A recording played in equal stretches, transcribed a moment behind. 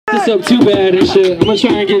this up too bad and shit. I'm gonna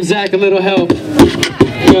try and give Zach a little help.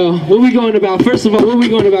 Yo, what we going about? First of all, what we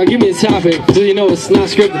going about? Give me a topic, so you know it's not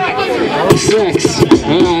scripted. Sex.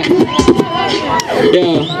 Alright.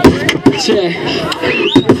 Yo, check.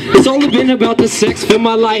 It's only been about the sex for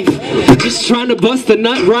my life. Just trying to bust the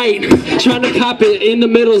nut right. Trying to cop it in the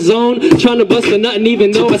middle zone. Trying to bust the nut and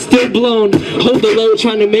even though it's still blown. Hold the load,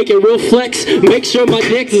 trying to make it real flex. Make sure my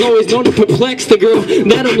dick is always known to perplex the girl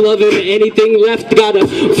that I'm loving. Anything left, got a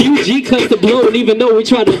few G-cuts to blow. And even though we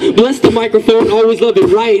try to bless the microphone, always love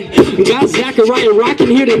it right. Got Zachariah rocking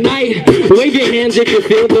here tonight. Wave your hands if you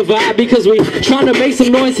feel the vibe, because we trying to make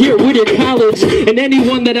some noise here at Whittier College. And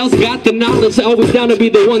anyone that else got the knowledge, always down to be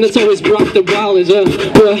the one that's always brought the knowledge.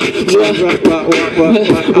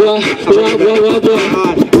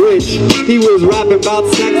 Rich, he was rapping about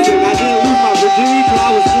sex and I didn't lose my virginity till I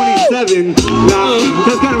was 27. Nah,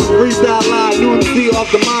 that's kind of a freestyle line. New MC off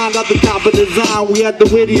the mind, off the top of the design. We at the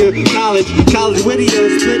Whittier College. College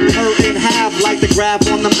Whittier split her in half like the graph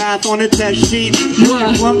on the math on a test sheet. You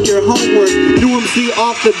can flunk your homework. New MC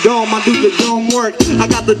off the dome. I do the dome work. I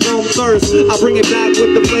got the dome thirst. I bring it back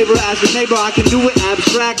with the flavor as your neighbor. I can do it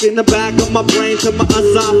abstract in the back of my brain to my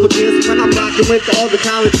esophagus when I'm rocking with all the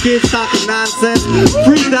college kids talking nonsense.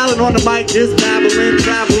 Freestyling on the mic, just babbling,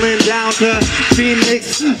 traveling down to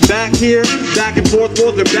Phoenix. Back here, back and forth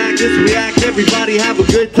and back. Just react. Everybody have a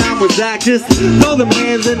good time with Zach. Just throw the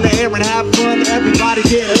hands in the air and have fun. Everybody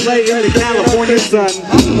getting laid in the California sun.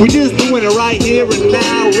 We just doing it right here and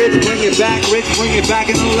now. Rich, bring it back. Rich, bring it back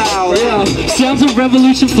and loud. Yeah. Sounds of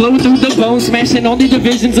revolution flow through the bones, smashing all the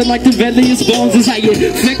divisions and like the deadliest bones is how you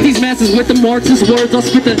affect these masses with the Marxist words. I'll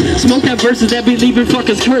spit the smoke that verses that be leaving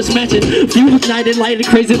fuckers curse matching. Few ignited, lighted,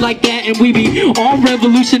 crazy like that, and we be all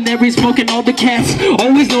revolutionary, smoking all the cats.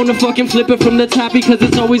 Always known to fucking flip it from the top, because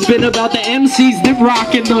it's always been about the MCs that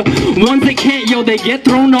rock, and the ones that can't, yo, they get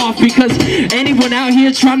thrown off. Because anyone out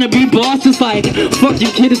here trying to be boss is like, fuck you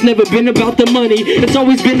kid, it's never been about the money. It's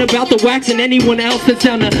always been about the wax, and anyone else that's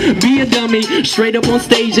down to be a dummy. Straight up on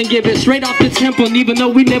stage and give it straight off the tempo. And even though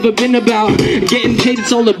we never been about getting paid,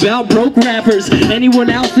 it's all about broke rappers. Anyone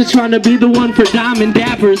else that's trying to be the one for diamond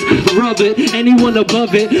dappers, rub it. Anyone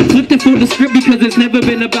above it, flipped it for the script, because it's never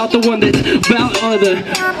been about the one that's about other.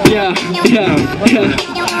 Yeah.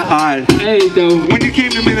 Alright. Hey, though. When you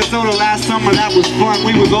came to Minnesota last summer, that was fun.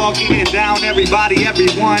 We was all getting down, everybody,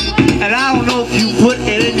 everyone. And I don't know if you put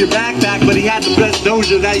it in your backpack, but he had the best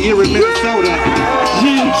doja that year in Minnesota.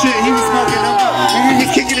 Shit, he was smoking them. And we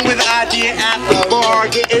was kicking it with the idea at the bar,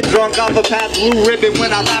 getting drunk off a past blue ribbon.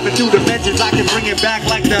 When I rap it through dimensions, I can bring it back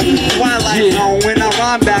like the Twilight Zone. When I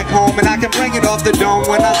rhyme back home, and I can bring it off the dome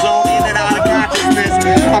when I zone in and out of consciousness.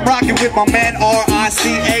 I'm rocking with my man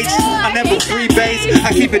R-I-C-H. I never free base.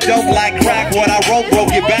 I keep it dope like crack. What I wrote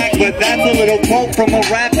broke it back, but that's a little quote from a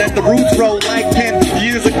rap that the Roots wrote like 10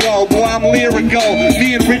 years ago. Boy, I'm lyrical.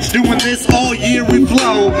 Me and Rich doing this all year we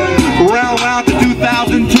flow. Round to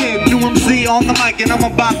 2010. New MC on the mic and I'm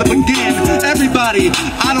about to begin. Everybody,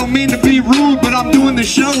 I don't mean to be rude, but I'm doing the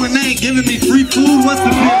show and they ain't giving me free food. What's the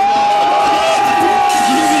deal?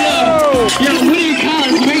 Yo, Whittier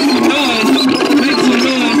College, make some noise. Make some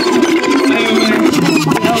noise. Hey, man.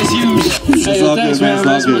 That was huge. Hey, yo, thanks, man.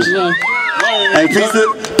 That's much love. Hey, peace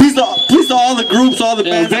to all the groups, all the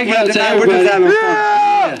bands. Thank you to We're everybody. just having fun.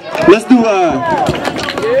 Yeah. Let's do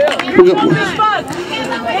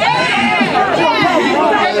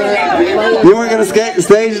You weren't gonna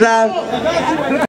stage dive?